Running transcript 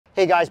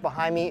Hey guys,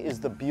 behind me is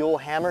the Buell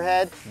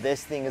Hammerhead.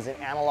 This thing is an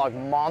analog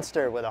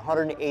monster with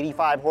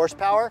 185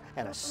 horsepower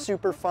and a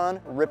super fun,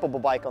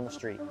 rippable bike on the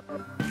street.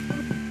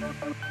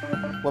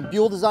 When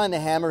Buell designed the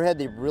Hammerhead,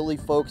 they really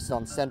focused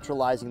on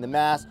centralizing the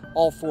mass.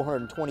 All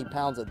 420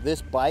 pounds of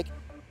this bike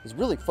is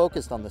really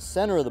focused on the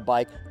center of the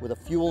bike with a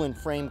fuel and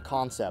frame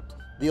concept.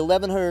 The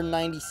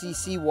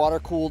 1190cc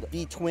water-cooled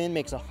V-twin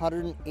makes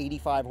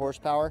 185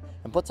 horsepower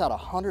and puts out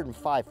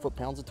 105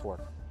 foot-pounds of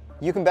torque.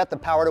 You can bet the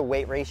power to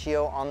weight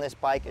ratio on this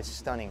bike is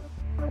stunning.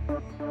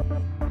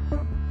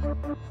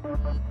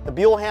 The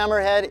Buell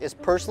Hammerhead is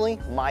personally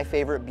my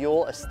favorite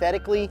Buell.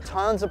 Aesthetically,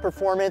 tons of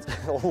performance,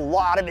 a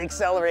lot of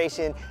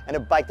acceleration, and a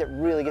bike that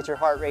really gets your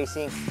heart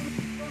racing.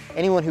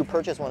 Anyone who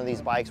purchased one of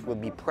these bikes would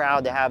be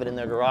proud to have it in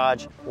their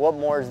garage. What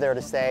more is there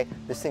to say?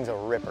 This thing's a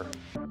ripper.